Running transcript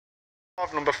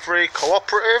Number 3,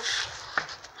 cooperative.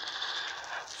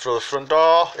 Through the front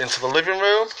door into the living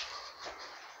room,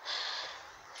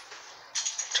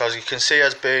 which as you can see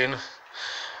has been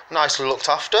nicely looked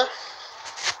after.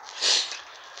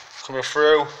 Coming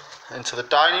through into the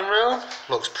dining room,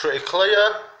 looks pretty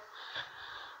clear.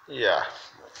 Yeah.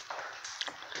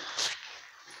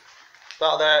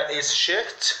 That there is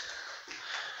shit.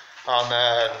 And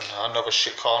then another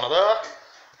shit corner there.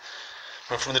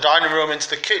 And from the dining room into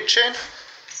the kitchen,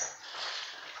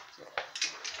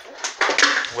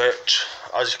 which,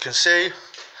 as you can see,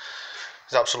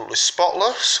 is absolutely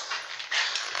spotless.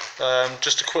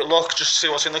 Just a quick look, just to see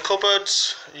what's in the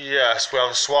cupboards. Yes, we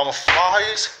have a swarm of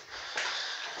flies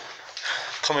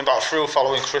coming back through,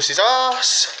 following Chris's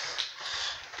arse.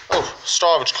 Oh,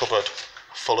 storage cupboard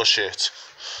full of shit.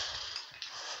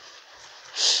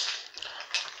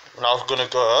 Now we're gonna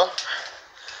go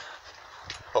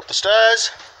up the stairs,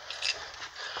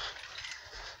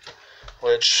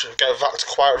 which get vacked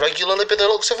quite regularly by the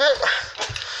looks of it.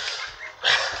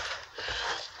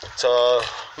 So,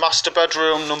 master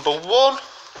bedroom number 1.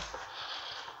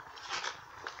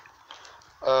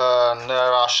 And there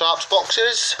are sharps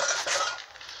boxes.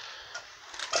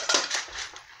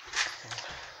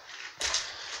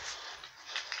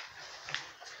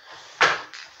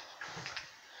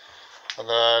 And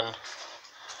then,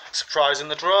 surprise in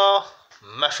the drawer,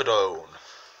 methadone.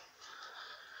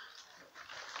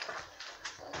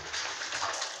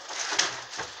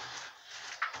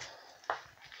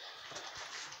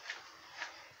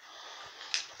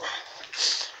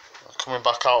 Coming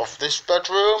back out of this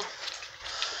bedroom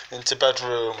into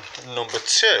bedroom number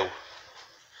 2,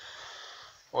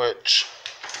 which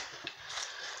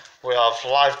we have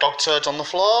live dog turds on the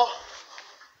floor,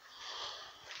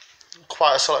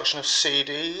 quite a selection of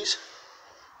CDs.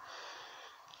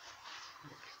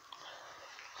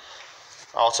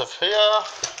 Out of here,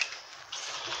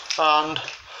 and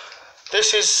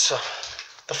this is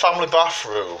the family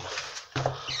bathroom.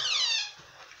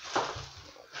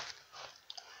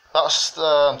 That's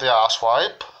the arse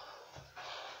wipe.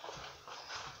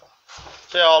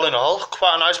 Yeah, all in all,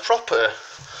 quite a nice property.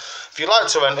 If you'd like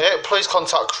to rent it, please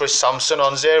contact Chris Sampson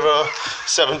on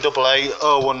 0788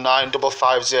 019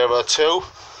 5502.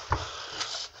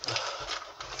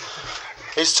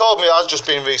 He's told me it has just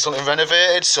been recently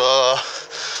renovated, so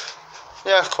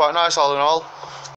yeah, quite nice all in all.